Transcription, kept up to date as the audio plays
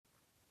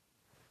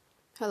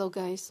Hello,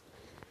 guys.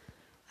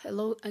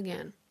 Hello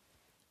again.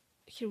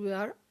 Here we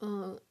are.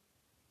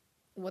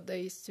 What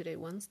day is today?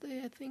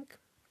 Wednesday, I think.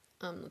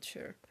 I'm not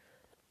sure.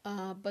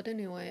 But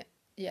anyway,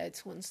 yeah,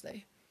 it's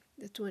Wednesday,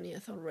 the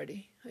 20th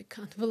already. I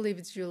can't believe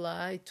it's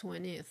July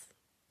 20th.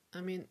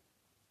 I mean,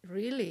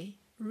 really?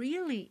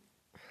 Really?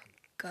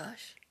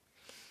 Gosh.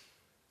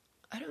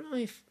 I don't know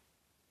if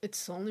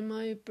it's only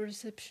my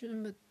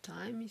perception, but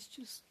time is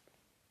just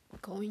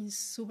going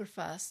super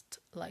fast.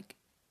 Like,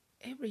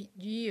 every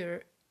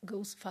year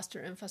goes faster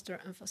and faster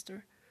and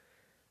faster.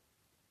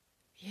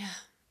 Yeah,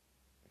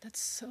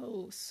 that's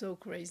so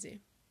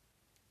crazy.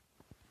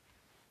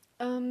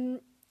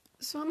 So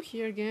I'm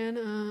here again.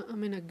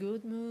 I'm in a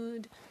good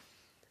mood.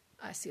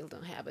 I still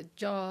don't have a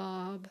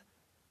job.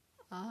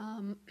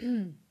 Um,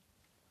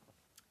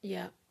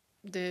 yeah,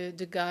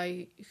 the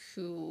guy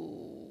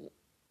who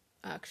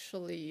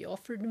actually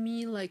offered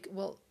me, like,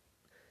 well,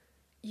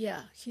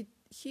 yeah, he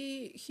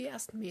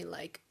asked me,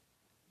 like,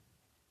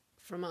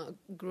 from a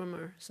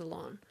groomer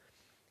salon.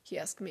 He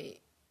asked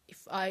me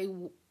if I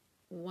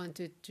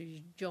wanted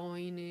to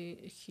join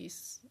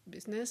his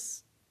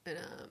business, and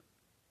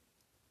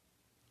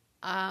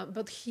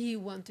but he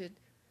wanted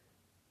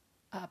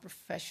a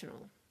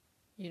professional,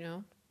 you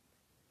know,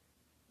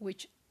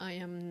 which I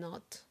am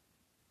not,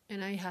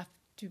 and I had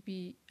to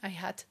be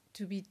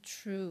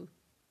true,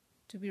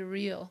 to be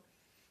real,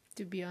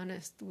 to be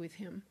honest with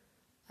him.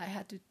 I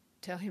had to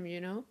tell him,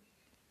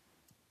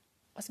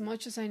 as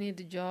much as I need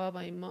the job,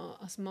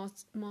 as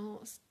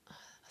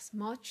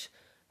much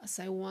as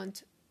I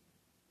want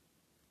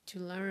to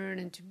learn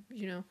and to,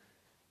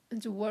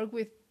 and to work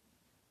with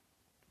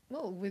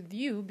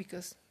you,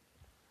 because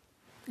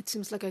it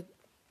seems like a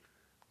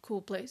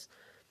cool place.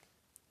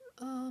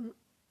 I'm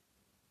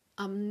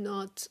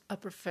not a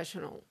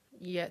professional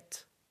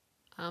yet.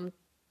 I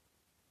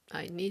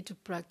need to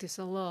practice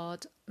a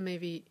lot.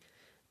 Maybe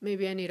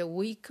I need a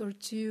week or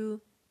two,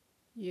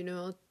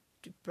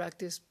 to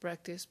practice.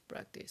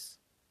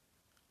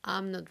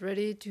 I'm not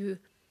ready to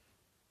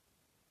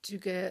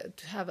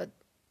have a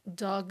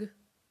dog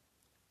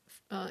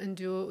and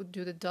do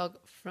the dog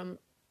from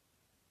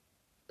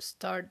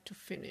start to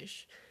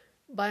finish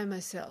by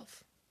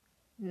myself.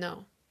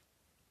 No.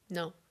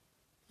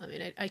 I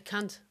mean, I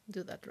can't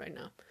do that right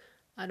now.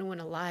 I don't want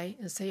to lie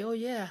and say, oh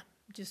yeah,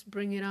 just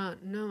bring it on.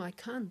 No, I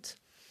can't.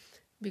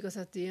 Because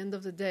at the end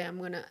of the day, I'm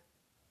going to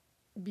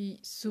be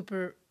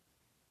super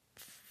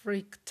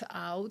freaked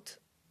out,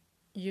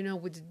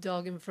 with the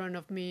dog in front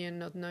of me and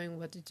not knowing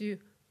what to do.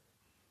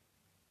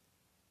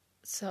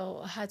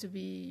 So I had to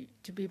be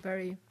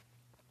very,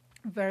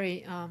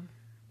 very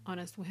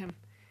honest with him.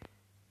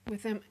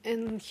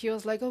 And he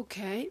was like,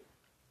 okay.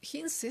 He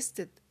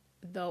insisted,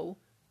 though,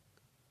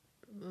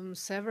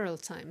 several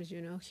times,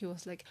 he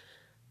was like,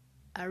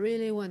 I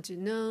really want to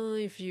know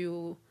if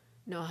you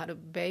know how to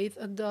bathe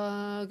a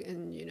dog,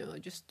 and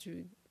just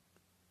to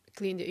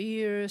clean the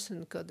ears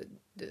and cut the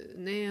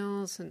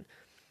nails and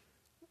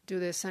do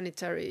the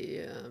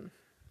sanitary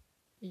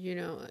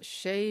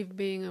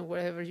shaving, or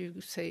whatever you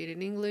say it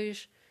in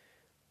English.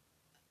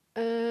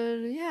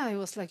 And yeah, I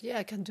was like, yeah,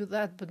 I can do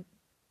that, but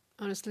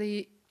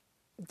honestly,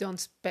 don't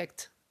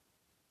expect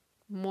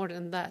more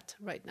than that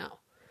right now.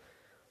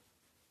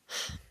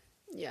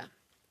 Yeah.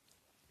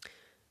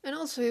 And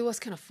also, it was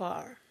kind of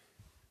far,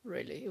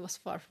 really. It was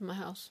far from my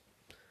house.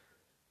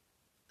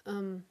 I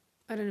don't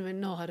even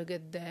know how to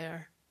get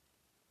there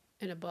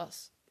in a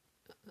bus,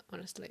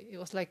 honestly. It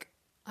was like,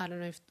 I don't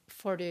know, if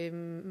 40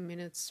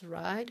 minutes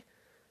ride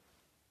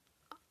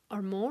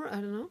or more,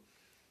 I don't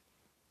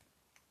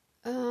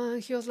know.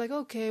 He was like,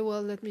 okay,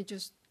 well, let me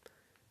just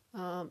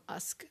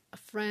ask a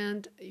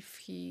friend if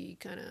he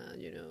kind of,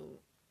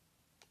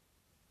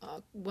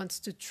 wants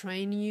to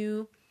train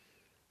you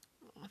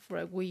for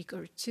a week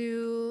or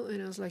two.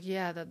 And I was like,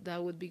 yeah,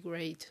 that would be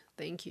great.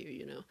 Thank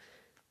you,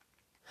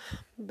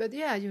 But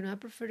yeah, I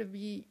prefer to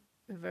be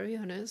very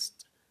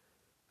honest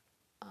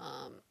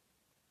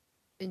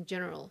in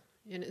general,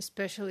 and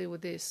especially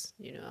with this,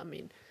 I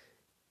mean,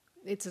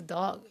 it's a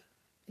dog.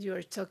 You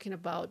are talking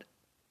about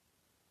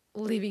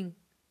living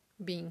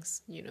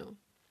beings,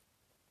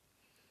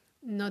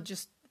 not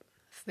just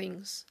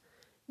things.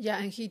 Yeah,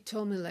 and he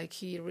told me, like,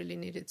 he really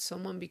needed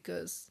someone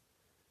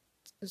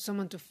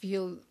to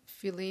fill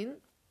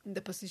in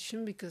the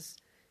position, because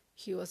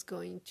he was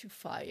going to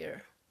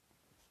fire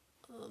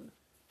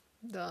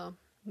the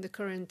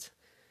current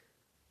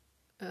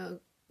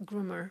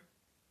groomer,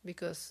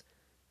 because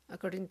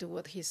according to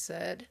what he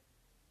said,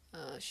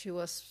 she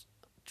was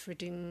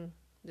treating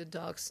the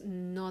dogs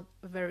not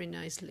very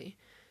nicely,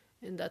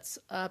 and that's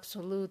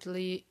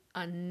absolutely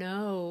a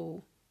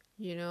no.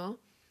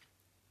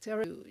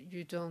 Tell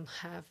you don't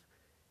have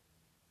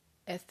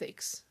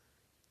ethics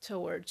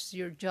towards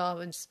your job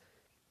and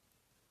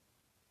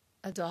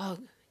a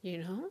dog,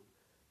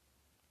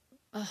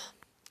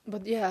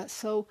 but yeah,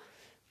 so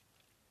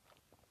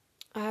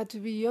I had to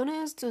be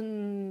honest,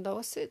 and that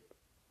was it.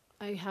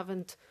 I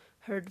haven't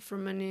heard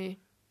from any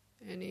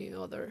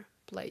other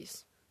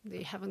place.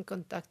 They haven't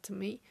contacted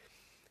me.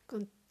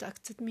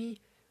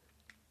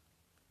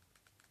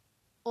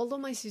 although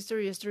my sister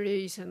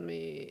yesterday sent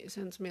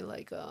me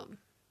like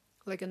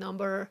a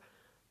number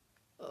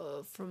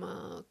from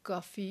a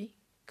coffee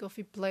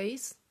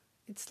place.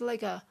 It's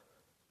like a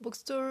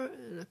bookstore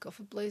and a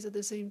coffee place at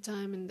the same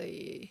time, and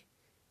they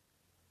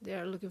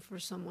are looking for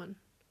someone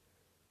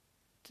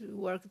to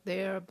work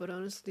there. But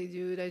honestly,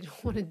 dude, I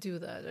don't want to do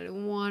that. I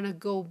don't want to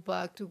go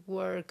back to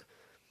work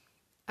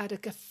at a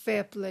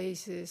cafe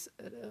places.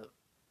 At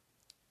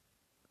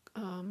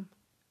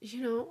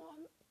you know,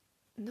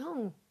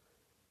 no,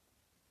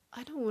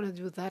 I don't want to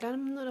do that.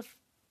 I'm not a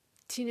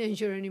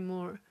teenager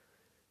anymore.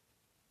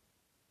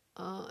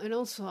 And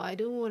also, I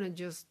don't want to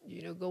just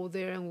go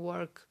there and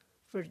work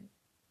for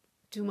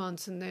 2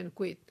 months and then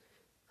quit.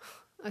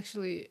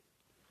 Actually,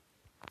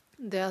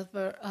 the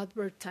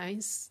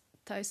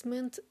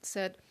advertisement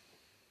said,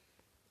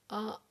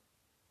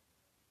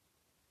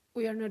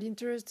 "We are not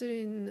interested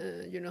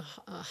in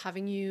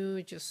having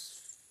you just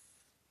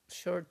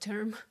short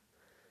term."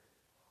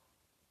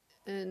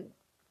 And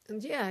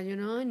yeah,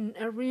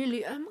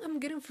 I'm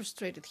getting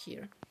frustrated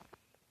here.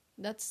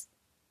 That's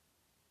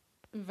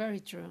very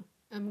true.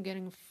 I'm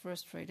getting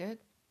frustrated.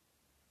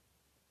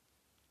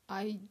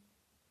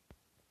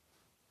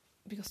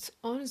 Because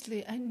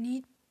honestly, I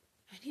need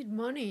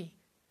money.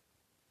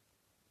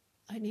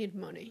 I need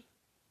money.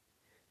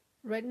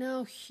 Right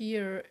now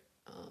here,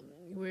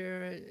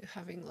 we're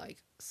having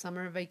like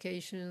summer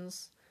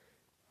vacations,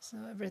 so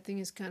everything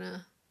is kind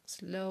of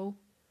slow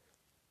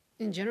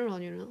in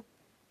general.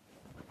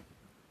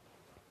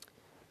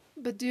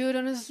 But dude,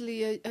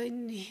 honestly, I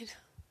need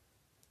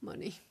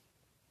money.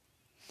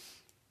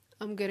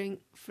 I'm getting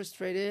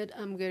frustrated.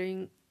 I'm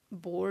getting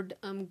bored.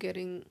 I'm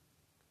getting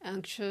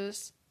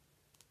anxious.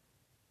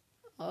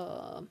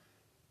 I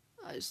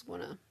just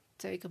want to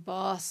take a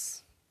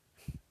bus.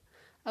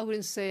 I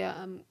wouldn't say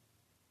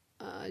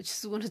I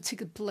just want to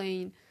take a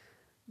plane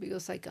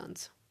because I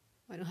can't.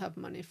 I don't have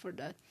money for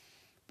that.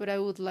 But I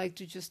would like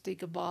to just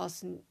take a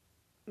bus and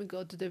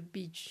go to the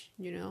beach,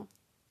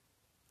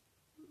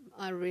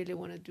 I really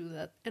want to do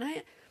that. And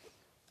I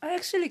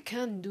actually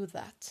can do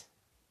that.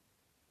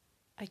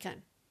 I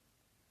can,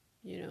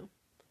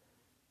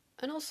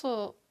 And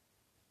also,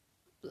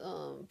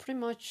 pretty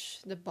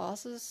much the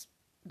buses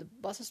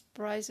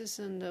prices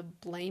and the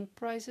plane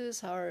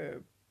prices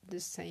are the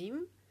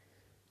same,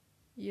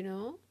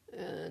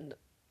 and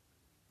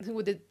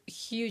with a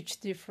huge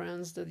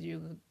difference that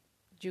you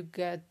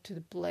get to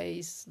the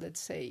place, let's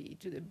say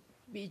to the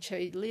beach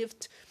I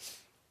lived.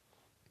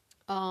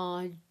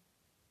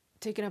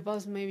 Taking a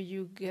bus, maybe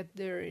you get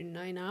there in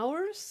 9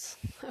 hours,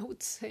 I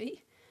would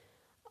say.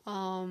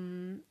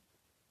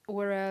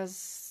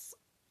 Whereas,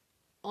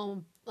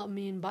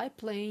 by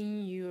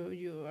plane,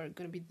 you are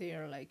gonna be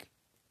there like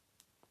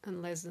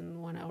in less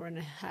than 1 hour and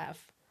a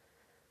half.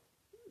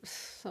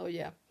 So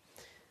yeah,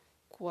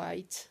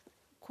 quite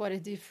a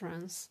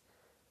difference.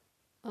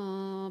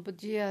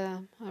 But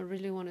yeah, I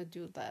really want to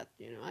do that.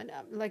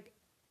 Like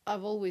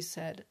I've always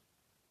said,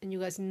 and you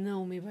guys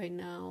know me by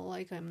now.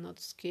 Like I'm not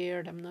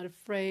scared. I'm not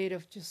afraid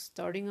of just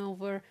starting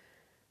over.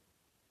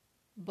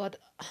 But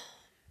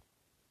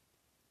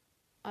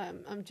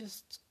I'm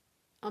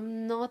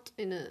not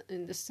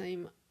in the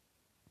same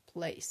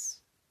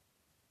place,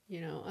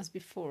 as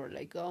before.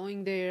 Like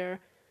going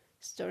there,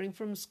 starting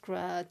from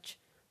scratch,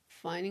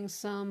 finding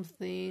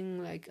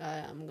something like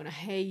I'm gonna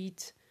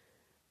hate,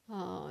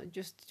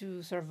 just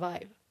to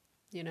survive,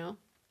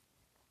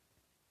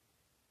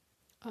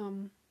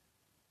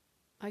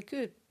 I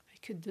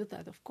could do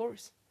that, of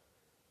course,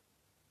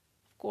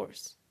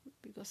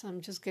 because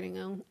I'm just getting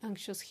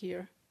anxious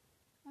here.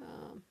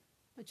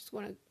 I just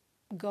want to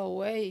go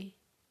away,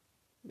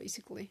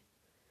 basically.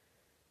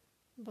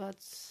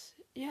 But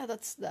yeah,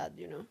 that's that.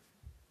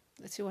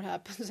 Let's see what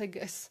happens, I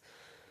guess.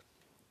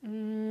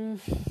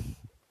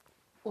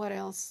 What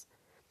else?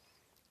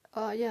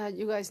 Yeah,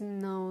 you guys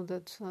know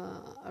that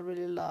I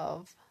really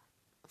love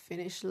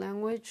Finnish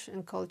language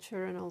and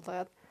culture and all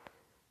that.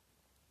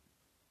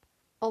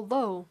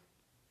 Although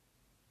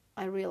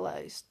I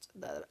realized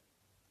that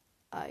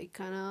I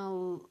kind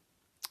of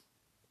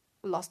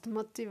lost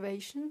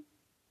motivation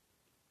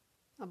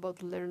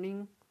about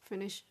learning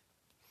Finnish.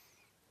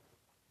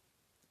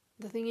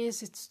 The thing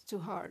is, it's too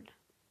hard.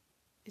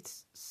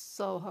 It's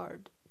so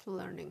hard to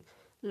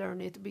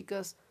learn it,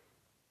 because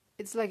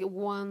it's like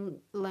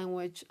one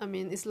language. I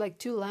mean, it's like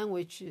two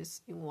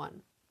languages in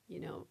one,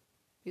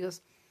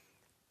 because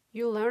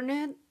you learn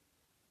it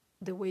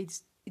the way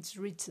it's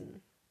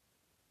written,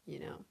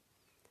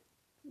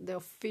 the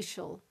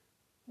official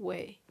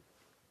way.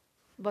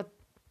 But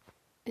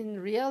in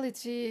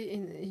reality,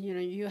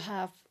 you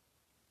have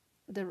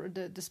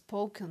the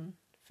spoken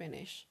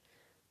Finnish,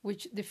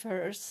 which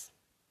differs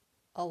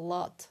a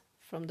lot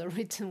from the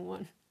written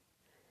one.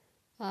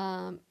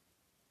 And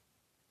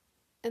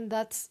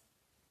that's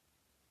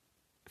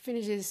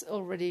Finnish is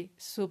already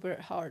super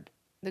hard.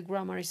 The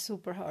grammar is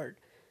super hard.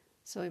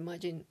 So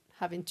imagine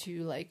having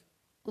to like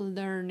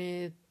learn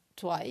it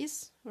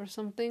twice or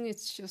something.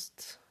 It's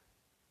just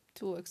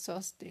too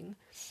exhausting.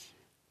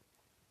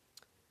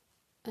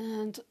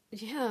 And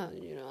yeah,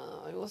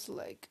 I was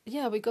like,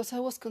 yeah, because I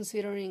was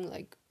considering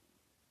like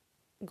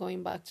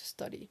going back to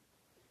study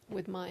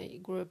with my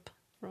group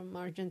from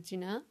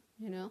Argentina,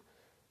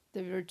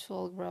 the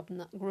virtual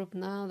group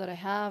now that I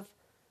have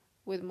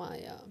with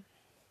my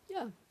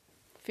yeah,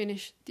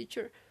 Finnish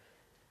teacher.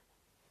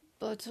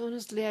 But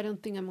honestly, I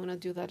don't think I'm gonna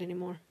do that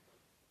anymore.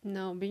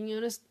 No, being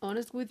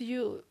honest with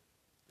you,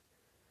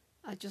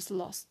 I just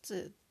lost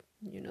it.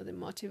 The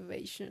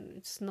motivation.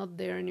 It's not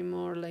there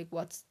anymore. Like,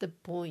 what's the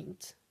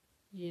point?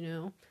 You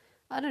know,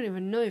 I don't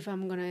even know if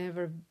I'm gonna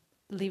ever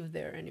live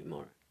there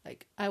anymore.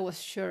 Like, I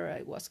was sure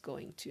I was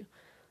going to,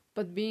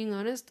 but being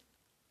honest,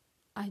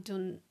 I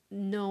don't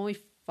know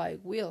if I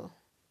will.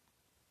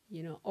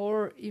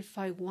 Or if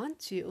I want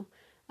to.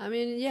 I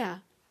mean, yeah.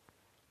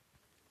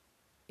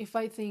 If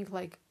I think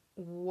like,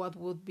 what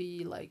would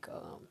be like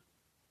a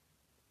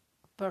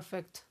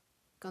perfect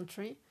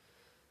country,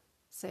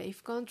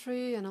 safe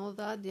country, and all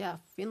that, yeah,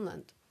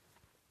 Finland.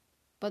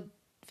 But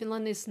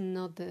Finland is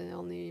not the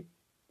only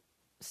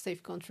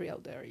safe country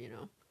out there.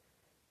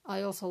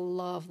 I also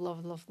love,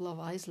 love, love, love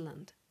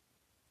Iceland.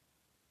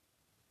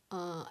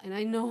 And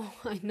I know,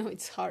 I know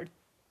it's hard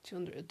to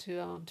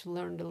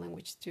learn the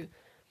language too.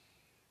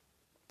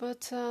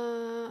 But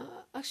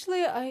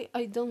actually, I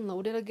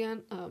downloaded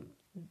again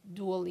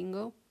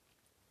Duolingo.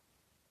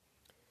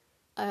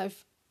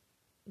 I've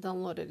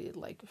downloaded it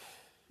like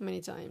many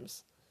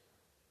times,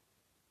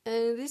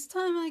 and this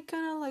time I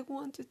kind of like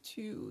wanted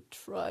to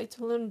try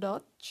to learn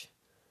Dutch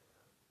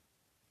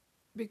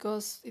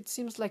because it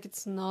seems like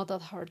it's not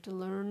that hard to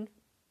learn,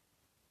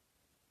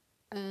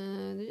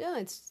 and yeah,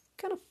 it's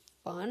kind of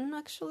fun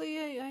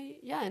actually.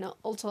 Yeah, and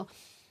also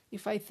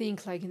if I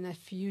think like in the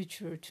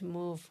future to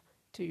move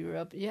to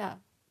Europe, yeah,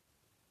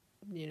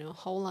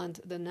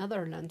 Holland, the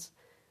Netherlands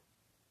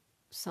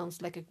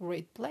sounds like a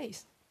great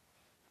place.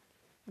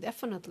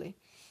 Definitely.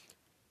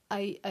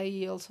 I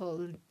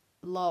also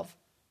love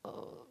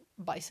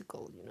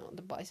bicycle,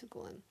 the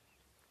bicycle,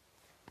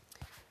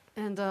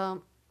 and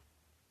um,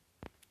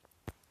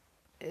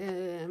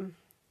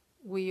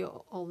 we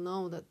all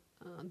know that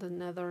the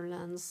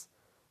Netherlands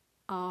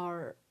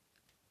are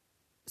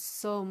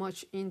so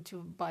much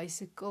into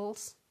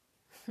bicycles.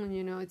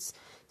 It's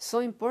so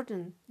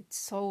important.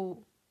 It's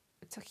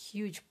a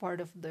huge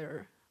part of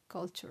their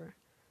culture.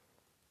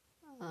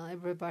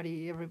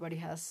 Everybody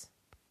has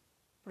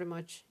pretty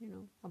much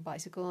a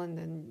bicycle, and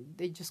then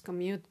they just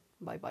commute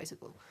by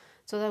bicycle.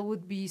 So that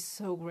would be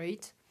so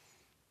great.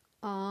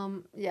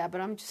 Yeah,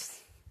 but I'm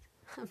just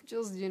I'm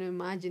just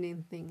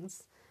imagining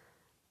things.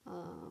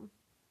 Um,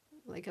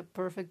 like a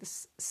perfect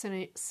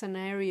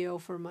scenario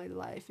for my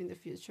life in the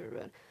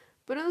future.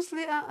 But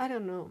honestly, I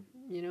don't know.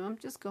 I'm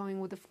just going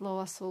with the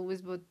flow as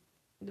always. But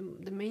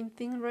the main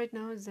thing right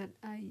now is that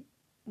I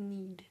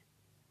need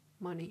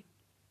money.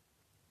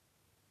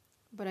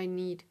 But I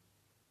need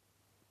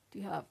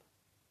to have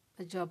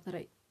a job that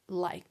I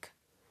like.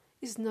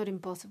 It's not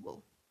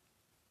impossible.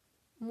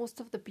 Most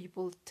of the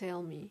people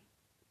tell me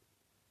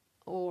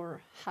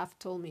or have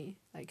told me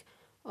like,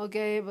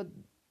 okay, but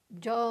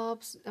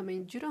jobs. I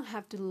mean, you don't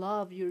have to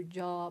love your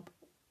job.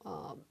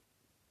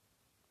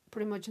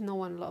 Pretty much no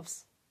one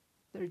loves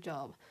their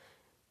job.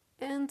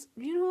 And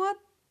you know what?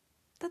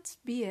 That's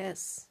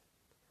BS.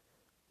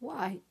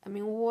 Why? I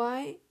mean,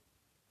 why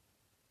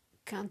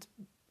can't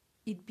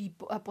it be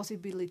a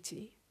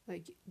possibility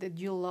like that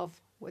you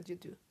love what you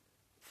do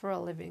for a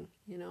living?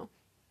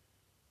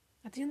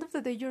 At the end of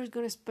the day, you're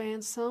going to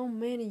spend so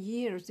many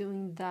years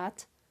doing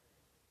that.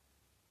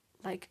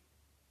 Like,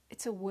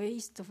 it's a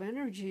waste of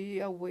energy,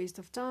 a waste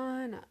of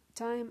time,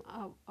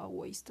 a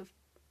waste of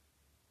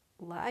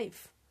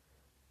life.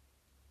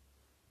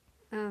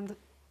 And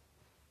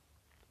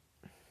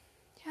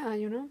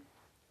yeah.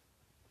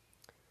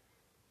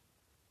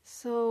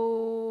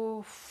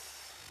 So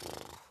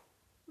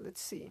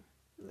let's see.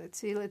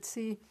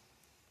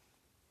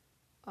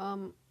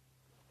 Um,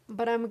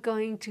 but I'm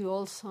going to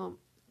also,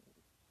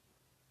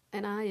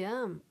 and I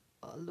am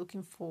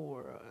looking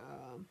for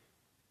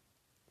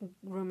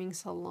grooming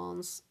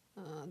salons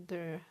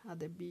there at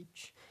the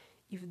beach.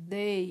 If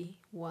they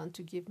want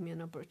to give me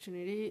an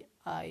opportunity,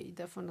 I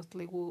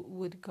definitely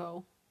would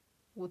go,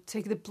 would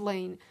take the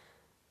plane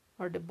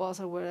or the bus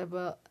or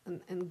wherever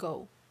and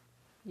go.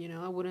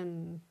 I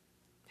wouldn't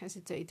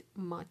hesitate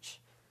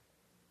much.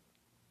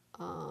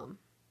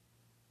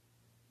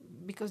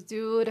 Because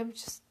dude, I'm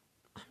just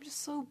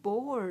so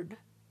bored.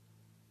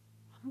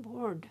 I'm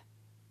bored.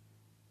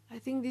 I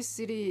think this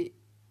city,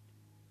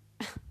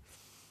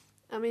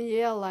 I mean,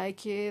 yeah, I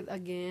like it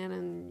again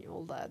and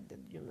all that.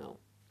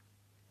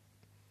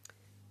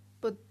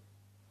 But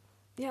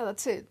yeah,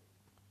 that's it.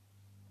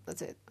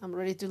 That's it. I'm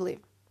ready to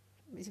leave.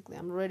 Basically,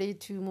 I'm ready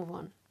to move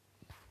on.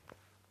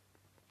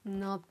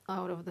 Not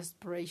out of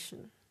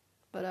desperation,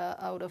 but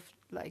out of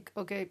like,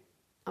 okay,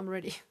 I'm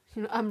ready.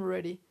 I'm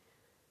ready.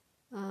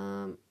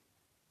 Um,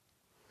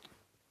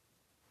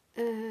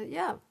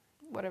 yeah,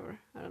 whatever.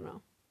 I don't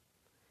know.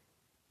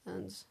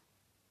 And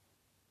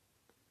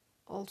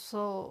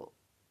also,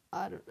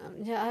 I don't.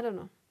 Yeah, I don't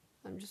know.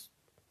 I'm just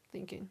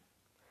thinking.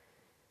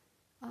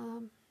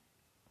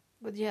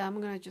 But yeah, I'm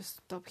gonna just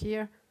stop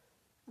here,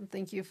 and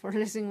thank you for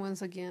listening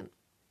once again.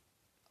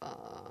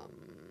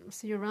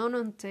 See you around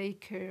and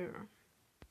take care.